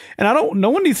madness, and no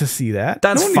one needs to see that.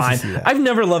 That's fine. I've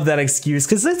never loved that excuse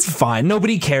because it's fine.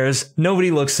 Nobody cares.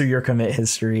 Nobody looks through your commit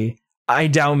history. I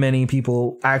doubt many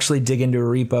people actually dig into a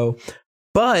repo,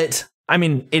 but I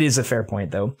mean, it is a fair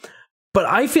point though. But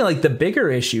I feel like the bigger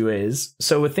issue is,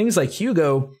 so with things like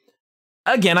Hugo,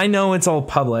 again, I know it's all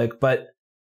public, but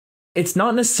it's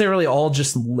not necessarily all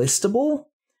just listable.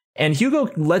 And Hugo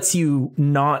lets you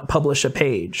not publish a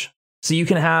page. So you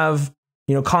can have,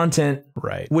 you know, content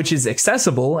which is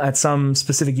accessible at some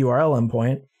specific URL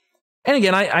endpoint. And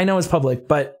again, I know it's public,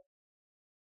 but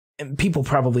people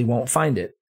probably won't find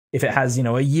it if it has, you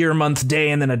know, a year, month,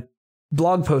 day, and then a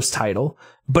blog post title.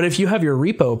 But if you have your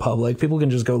repo public, people can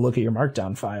just go look at your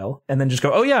Markdown file and then just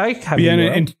go, oh yeah, I have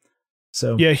it.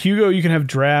 So yeah, Hugo, you can have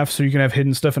drafts or you can have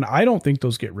hidden stuff, and I don't think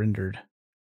those get rendered.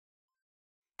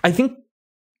 I think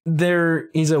there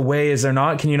is a way, is there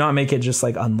not? Can you not make it just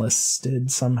like unlisted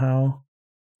somehow?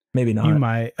 Maybe not. You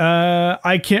might.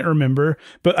 I can't remember,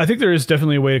 but I think there is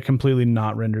definitely a way to completely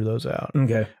not render those out.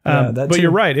 Okay. But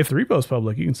you're right. If the repo is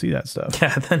public, you can see that stuff.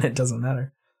 Yeah, then it doesn't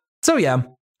matter. So yeah,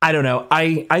 I don't know.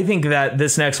 I think that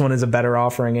this next one is a better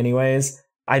offering anyways.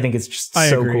 I think it's just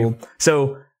so cool.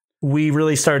 So we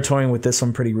really started toying with this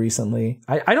one pretty recently.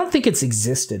 I don't think it's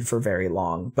existed for very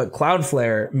long, but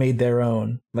Cloudflare made their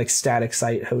own like static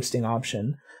site hosting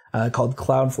option called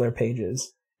Cloudflare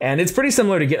Pages. And it's pretty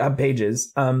similar to GitHub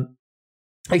Pages,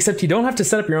 except you don't have to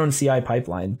set up your own CI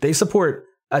pipeline. They support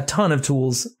a ton of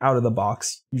tools out of the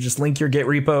box. You just link your Git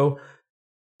repo,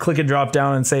 click a drop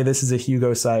down and say, this is a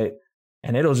Hugo site,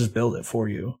 and it'll just build it for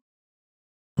you.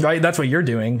 Right? That's what you're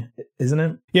doing, isn't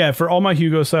it? Yeah. For all my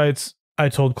Hugo sites, I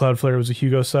told Cloudflare it was a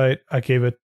Hugo site. I gave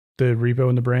it the repo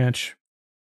and the branch.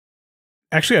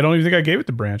 Actually, I don't even think I gave it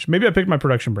the branch. Maybe I picked my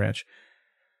production branch.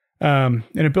 And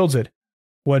it builds it.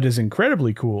 What is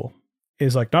incredibly cool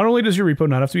is like, not only does your repo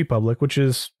not have to be public, which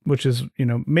is, you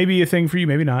know, maybe a thing for you,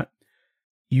 maybe not.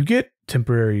 You get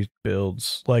temporary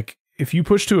builds. Like if you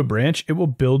push to a branch, it'll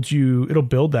build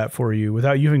that for you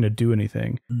without you having to do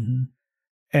anything. Mm-hmm.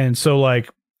 And so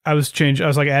like, I was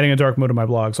like adding a dark mode to my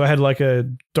blog. So I had like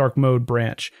a dark mode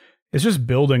branch. It's just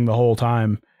building the whole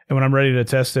time. And when I'm ready to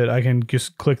test it, I can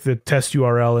just click the test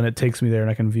URL and it takes me there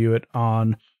and I can view it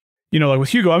on, you know, like with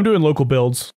Hugo, I'm doing local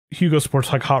builds. Hugo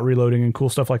supports like hot reloading and cool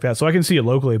stuff like that. So I can see it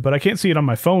locally, but I can't see it on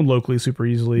my phone locally super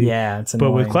easily. Yeah, it's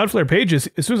annoying. But with Cloudflare Pages,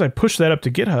 as soon as I push that up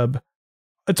to GitHub,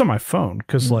 it's on my phone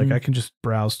because like I can just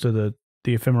browse to the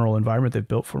ephemeral environment they've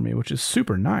built for me, which is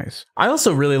super nice. I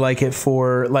also really like it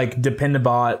for like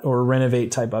Dependabot or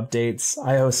Renovate type updates.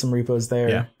 I host some repos there.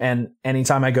 Yeah. And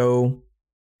anytime I go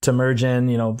to merge in,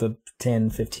 you know, the 10,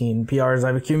 15 PRs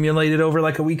I've accumulated over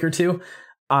like a week or two,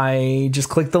 I just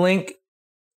click the link.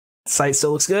 Site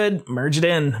still looks good. Merge it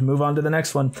in. Move on to the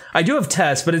next one. I do have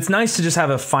tests, but it's nice to just have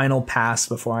a final pass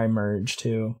before I merge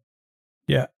too.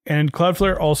 Yeah. And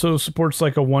Cloudflare also supports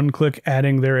like a one-click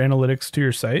adding their analytics to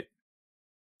your site.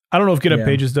 I don't know if GitHub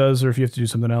Pages does or if you have to do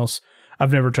something else.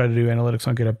 I've never tried to do analytics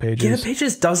on GitHub Pages. GitHub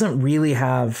Pages doesn't really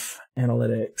have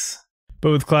analytics.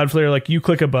 But with Cloudflare, like you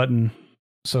click a button.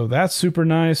 So that's super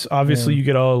nice. Obviously, you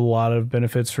get a lot of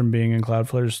benefits from being in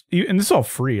Cloudflare's. And this is all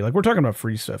free. Like we're talking about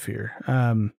free stuff here.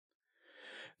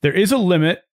 There is a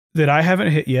limit that I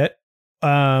haven't hit yet.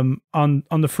 On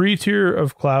the free tier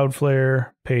of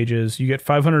Cloudflare Pages, you get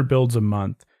 500 builds a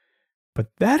month, but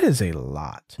that is a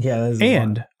lot. Yeah, that is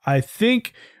and a lot. I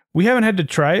think we haven't had to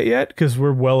try it yet because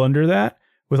we're well under that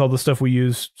with all the stuff we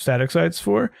use static sites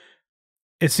for.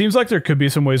 It seems like there could be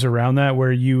some ways around that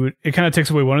where it kind of takes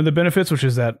away one of the benefits, which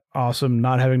is that awesome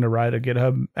not having to write a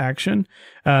GitHub action.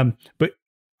 But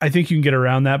I think you can get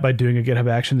around that by doing a GitHub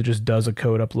action that just does a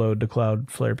code upload to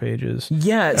Cloudflare Pages.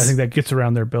 Yes. I think that gets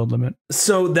around their build limit.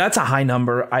 So that's a high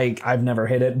number. I've never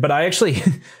hit it, but I actually,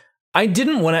 I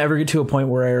didn't want to ever get to a point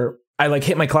where I like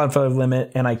hit my Cloudflare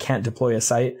limit and I can't deploy a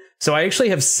site. So I actually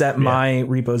have set my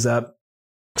repos up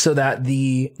so that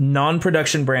the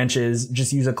non-production branches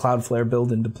just use a Cloudflare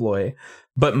build and deploy.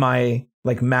 But my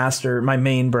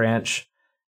main branch,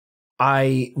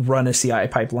 I run a CI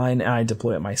pipeline and I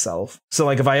deploy it myself. So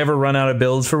like if I ever run out of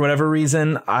builds for whatever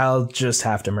reason, I'll just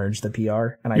have to merge the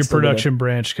PR. And your production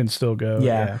branch can still go.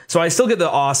 Yeah. So I still get the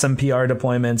awesome PR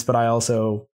deployments, but I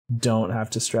also don't have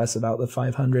to stress about the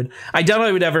 500. I doubt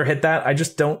I would ever hit that. I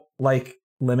just don't like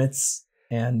limits.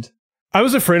 And I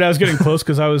was afraid I was getting close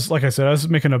because I was, like I said, I was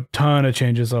making a ton of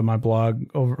changes on my blog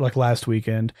over like last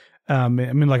weekend. I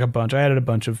mean, like a bunch. I added a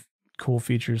bunch of cool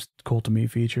features, cool to me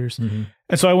features. Mm-hmm.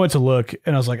 And so I went to look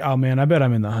and I was like, oh man, I bet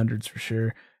I'm in the hundreds for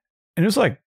sure. And it was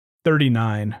like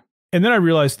 39. And then I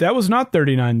realized that was not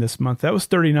 39 this month. That was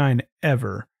 39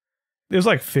 ever. It was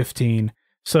like 15.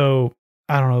 So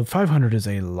I don't know. 500 is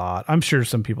a lot. I'm sure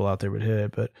some people out there would hit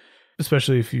it, but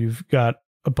especially if you've got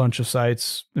a bunch of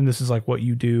sites and this is like what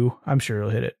you do, I'm sure it'll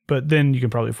hit it. But then you can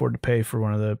probably afford to pay for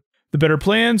one of the better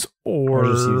plans or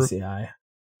just use CI.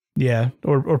 Yeah,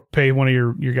 or pay one of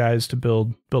your guys to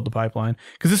build the pipeline,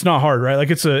 because it's not hard, right? Like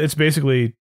it's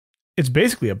basically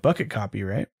a bucket copy,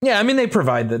 right? Yeah, I mean they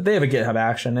provide that. They have a GitHub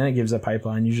action and it gives a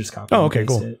pipeline. You just copy. Oh, okay,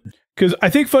 cool. It. Because I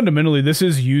think fundamentally this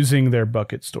is using their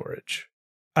bucket storage.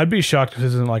 I'd be shocked if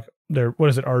this isn't like their, what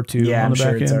is it, R2? Yeah, on the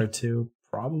I'm back sure end? it's R2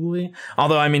 probably.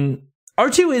 Although I mean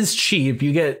R2 is cheap.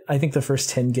 You get I think the first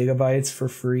 10 gigabytes for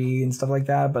free and stuff like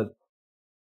that, but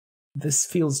this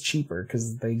feels cheaper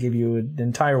because they give you an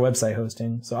entire website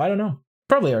hosting. So I don't know.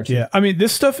 Probably R2. Yeah, I mean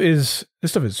this stuff is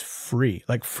free,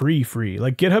 like free.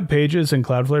 Like GitHub Pages and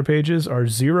Cloudflare Pages are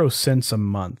 0 cents a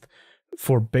month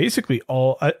for basically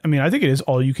all. I mean, I think it is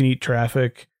all you can eat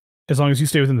traffic as long as you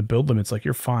stay within the build limits. Like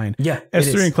you're fine. Yeah,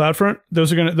 S3 and CloudFront,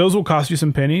 those will cost you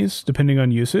some pennies depending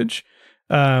on usage.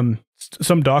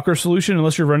 Some Docker solution,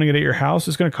 unless you're running it at your house,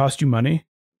 is going to cost you money.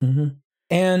 Mm-hmm.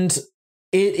 And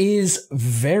it is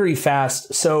very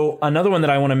fast. So another one that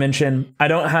I want to mention, I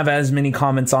don't have as many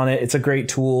comments on it. It's a great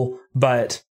tool,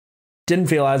 but didn't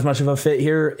feel as much of a fit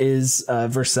here is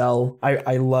Vercel.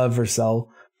 I love Vercel.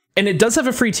 And it does have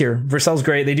a free tier. Vercel's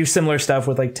great. They do similar stuff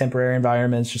with like temporary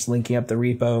environments, just linking up the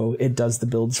repo. It does the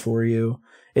builds for you.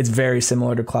 It's very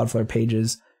similar to Cloudflare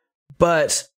Pages.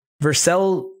 But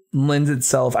Vercel lends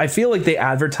itself, I feel like they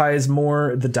advertise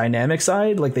more the dynamic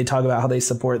side. Like they talk about how they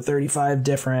support 35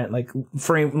 different like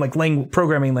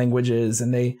programming languages,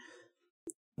 and they,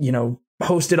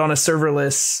 host it on a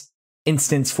serverless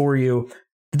instance for you.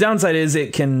 The downside is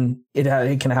it can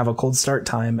have a cold start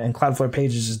time, and Cloudflare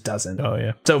Pages just doesn't. Oh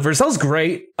yeah. So Vercel's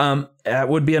great. That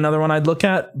would be another one I'd look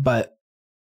at, but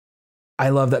I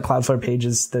love that Cloudflare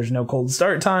Pages, there's no cold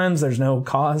start times, there's no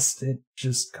cost. It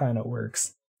just kind of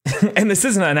works. And this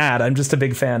isn't an ad. I'm just a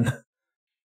big fan.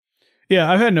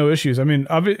 Yeah, I've had no issues. I mean,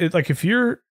 like if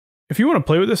you want to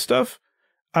play with this stuff,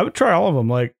 I would try all of them.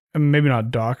 Like maybe not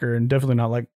Docker, and definitely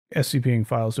not like SCPing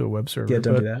files to a web server. Yeah,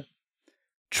 don't do that.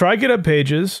 Try GitHub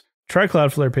Pages, try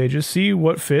Cloudflare Pages, see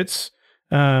what fits.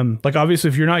 Like obviously,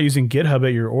 if you're not using GitHub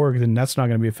at your org, then that's not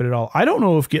going to be a fit at all. I don't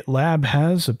know if GitLab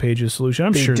has a Pages solution.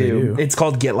 I'm sure they do. It's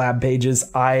called GitLab Pages.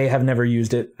 I have never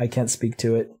used it. I can't speak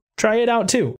to it. Try it out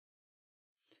too.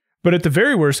 But at the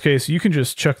very worst case, you can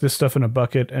just chuck this stuff in a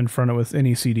bucket and front it with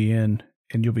any CDN,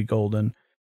 and you'll be golden.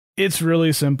 It's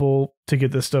really simple to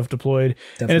get this stuff deployed.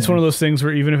 Definitely. And it's one of those things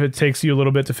where even if it takes you a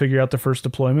little bit to figure out the first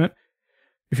deployment,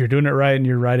 if you're doing it right and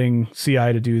you're writing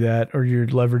CI to do that, or you're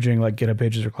leveraging like GitHub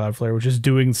Pages or Cloudflare, which is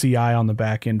doing CI on the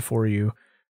back end for you,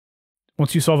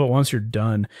 once you solve it once, you're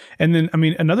done. And then, I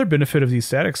mean, another benefit of these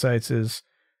static sites is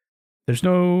there's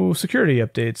no security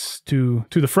updates to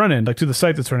the front end, like to the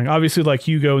site that's running. Obviously, like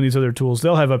Hugo and these other tools,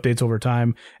 they'll have updates over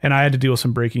time. And I had to deal with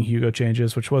some breaking Hugo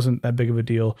changes, which wasn't that big of a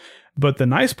deal. But the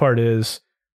nice part is,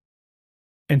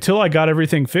 until I got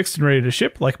everything fixed and ready to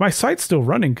ship, like my site's still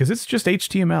running because it's just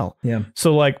HTML. Yeah.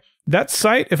 So like that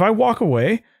site, if I walk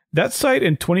away, that site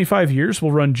in 25 years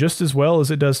will run just as well as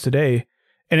it does today.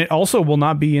 And it also will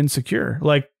not be insecure.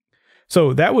 Like,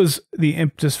 so that was the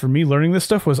impetus for me learning this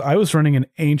stuff. Was I was running an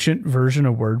ancient version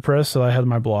of WordPress that I had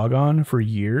my blog on for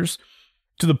years,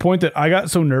 to the point that I got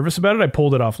so nervous about it, I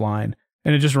pulled it offline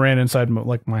and it just ran inside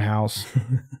my house.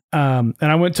 And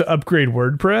I went to upgrade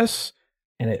WordPress,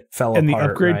 and it fell and apart, the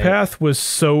upgrade right? path was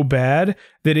so bad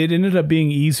that it ended up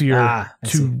being easier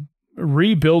to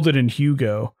rebuild it in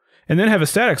Hugo and then have a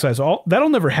static site. So that'll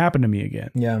never happen to me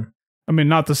again. Yeah. I mean,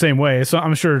 not the same way. So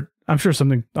I'm sure I'll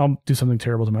do something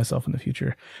terrible to myself in the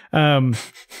future.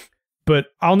 But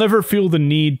I'll never feel the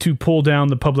need to pull down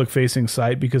the public facing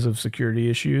site because of security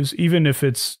issues, even if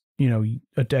it's,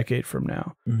 a decade from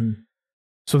now. Mm-hmm.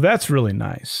 So that's really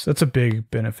nice. That's a big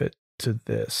benefit to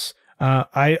this.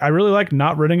 I really like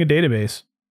not running a database.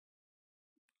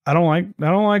 I don't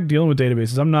like dealing with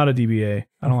databases. I'm not a DBA.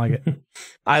 I don't like it.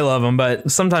 I love them,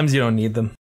 but sometimes you don't need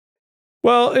them.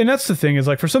 Well, and that's the thing is,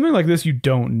 like, for something like this, you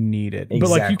don't need it. Exactly. But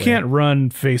like, you can't run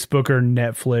Facebook or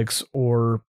Netflix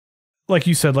or, like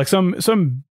you said, like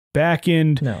some back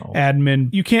end admin.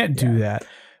 You can't do that.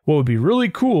 What would be really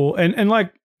cool, and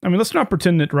like, I mean, let's not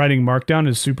pretend that writing Markdown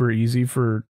is super easy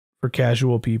for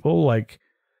casual people. Like,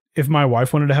 if my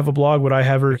wife wanted to have a blog, would I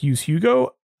have her use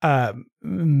Hugo?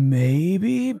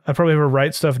 Maybe. I'd probably have her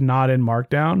write stuff not in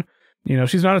Markdown.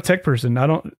 She's not a tech person.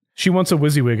 She wants a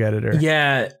WYSIWYG editor.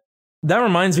 Yeah. That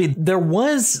reminds me, there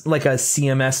was like a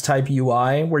CMS type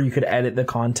UI where you could edit the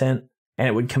content and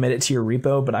it would commit it to your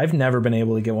repo, but I've never been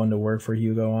able to get one to work for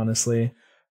Hugo, honestly.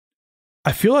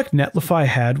 I feel like Netlify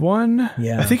had one.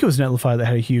 Yeah. I think it was Netlify that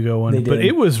had a Hugo one, but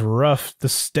it was rough. The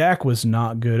stack was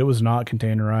not good. It was not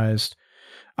containerized.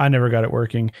 I never got it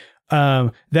working.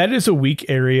 That is a weak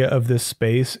area of this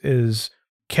space, is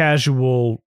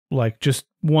casual, like, just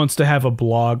wants to have a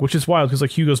blog, which is wild because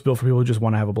like Hugo's built for people who just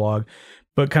want to have a blog.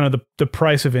 But kind of the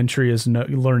price of entry is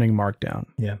learning Markdown.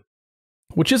 Yeah.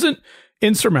 Which isn't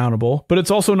insurmountable, but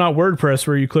it's also not WordPress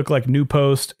where you click like new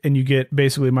post and you get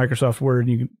basically Microsoft Word and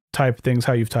you can type things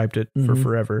how you've typed it for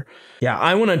forever. Yeah.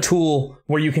 I want a tool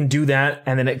where you can do that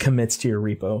and then it commits to your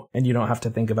repo and you don't have to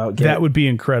think about that. Would be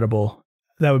incredible.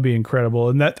 That would be incredible.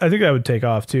 And I think that would take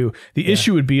off too. The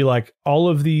issue would be like all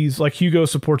of these, like Hugo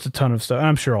supports a ton of stuff. And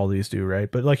I'm sure all these do,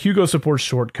 right? But like Hugo supports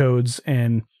short codes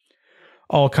and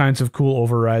all kinds of cool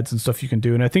overrides and stuff you can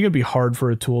do. And I think it'd be hard for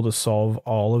a tool to solve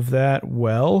all of that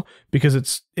well, because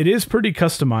it is pretty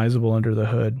customizable under the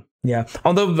hood. Yeah.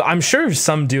 Although I'm sure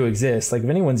some do exist. Like if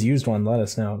anyone's used one, let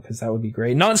us know, because that would be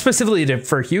great. Not specifically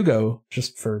for Hugo,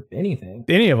 just for anything.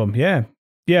 Any of them. Yeah.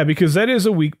 Yeah. Because that is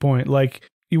a weak point. Like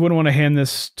you wouldn't want to hand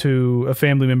this to a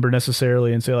family member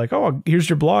necessarily and say like, oh, here's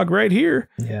your blog right here.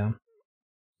 Yeah.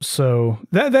 So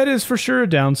that is for sure a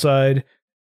downside.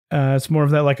 It's more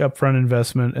of that like upfront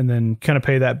investment and then kind of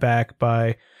pay that back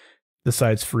by the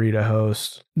site's free to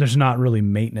host. There's not really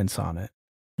maintenance on it.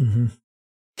 Mm-hmm.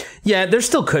 Yeah, there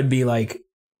still could be like,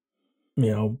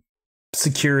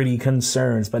 security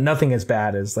concerns, but nothing as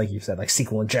bad as, like you said, like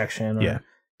SQL injection or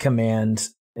command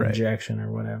injection or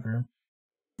whatever.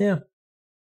 Yeah.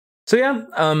 So yeah,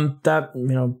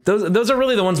 those are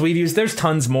really the ones we've used. There's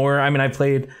tons more. I mean, I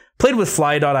played with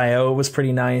Fly.io. It was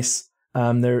pretty nice.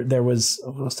 There was,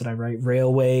 what else did I write?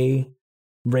 Railway,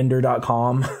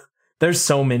 render.com. There's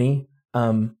so many.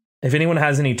 If anyone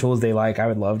has any tools they like, I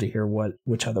would love to hear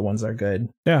which other ones are good.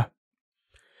 Yeah.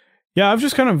 Yeah.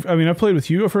 I've played with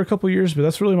Hugo for a couple of years, but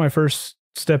that's really my first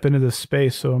step into this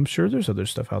space. So I'm sure there's other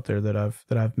stuff out there that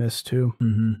I've missed too.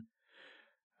 Mm-hmm.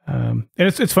 And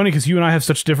it's funny because you and I have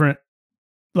such different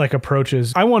like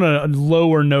approaches. I want a low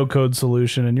or no code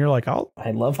solution, and you're like, I'll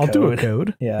do a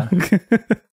code. Yeah.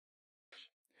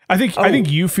 I think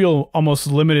you feel almost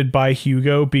limited by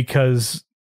Hugo because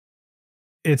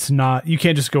you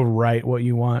can't just go write what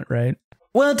you want, right?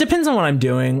 Well, it depends on what I'm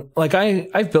doing. Like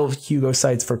I've built Hugo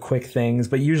sites for quick things,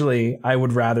 but usually I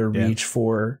would rather reach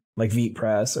for like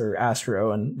VeepPress or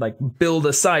Astro and like build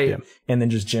a site and then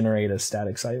just generate a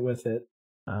static site with it.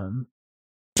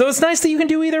 So it's nice that you can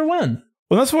do either one.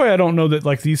 Well, that's why I don't know that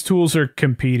like these tools are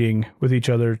competing with each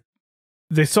other.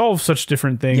 They solve such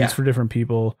different things for different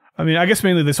people. I mean, I guess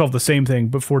mainly they solve the same thing,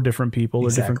 but for different people or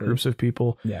different groups of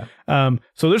people. Yeah. But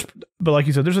like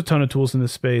you said, there's a ton of tools in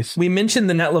this space. We mentioned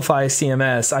the Netlify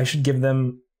CMS. I should give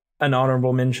them an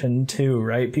honorable mention too,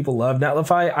 right? People love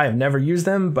Netlify. I have never used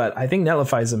them, but I think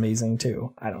Netlify is amazing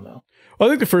too. I don't know. Well,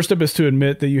 I think the first step is to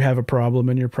admit that you have a problem,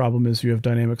 and your problem is you have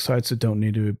dynamic sites that don't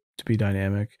need to be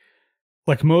dynamic.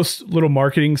 Like most little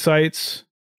marketing sites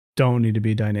don't need to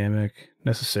be dynamic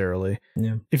necessarily.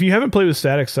 Yeah. If you haven't played with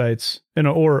static sites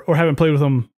or haven't played with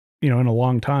them, in a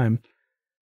long time,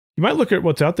 you might look at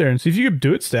what's out there and see if you could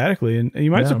do it statically, and you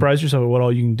might surprise yourself at what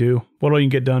all you can do, what all you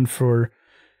can get done for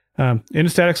in a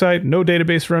static site, no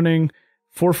database running,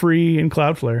 for free in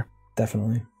Cloudflare.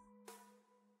 Definitely.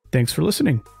 Thanks for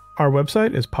listening. Our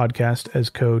website is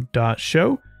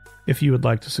podcastascode.show. If you would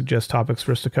like to suggest topics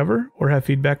for us to cover or have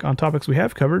feedback on topics we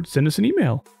have covered, send us an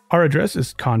email. Our address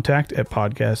is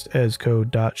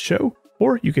contact@podcastascode.show,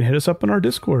 or you can hit us up on our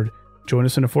Discord. Join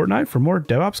us in a fortnight for more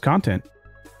DevOps content.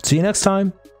 See you next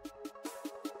time.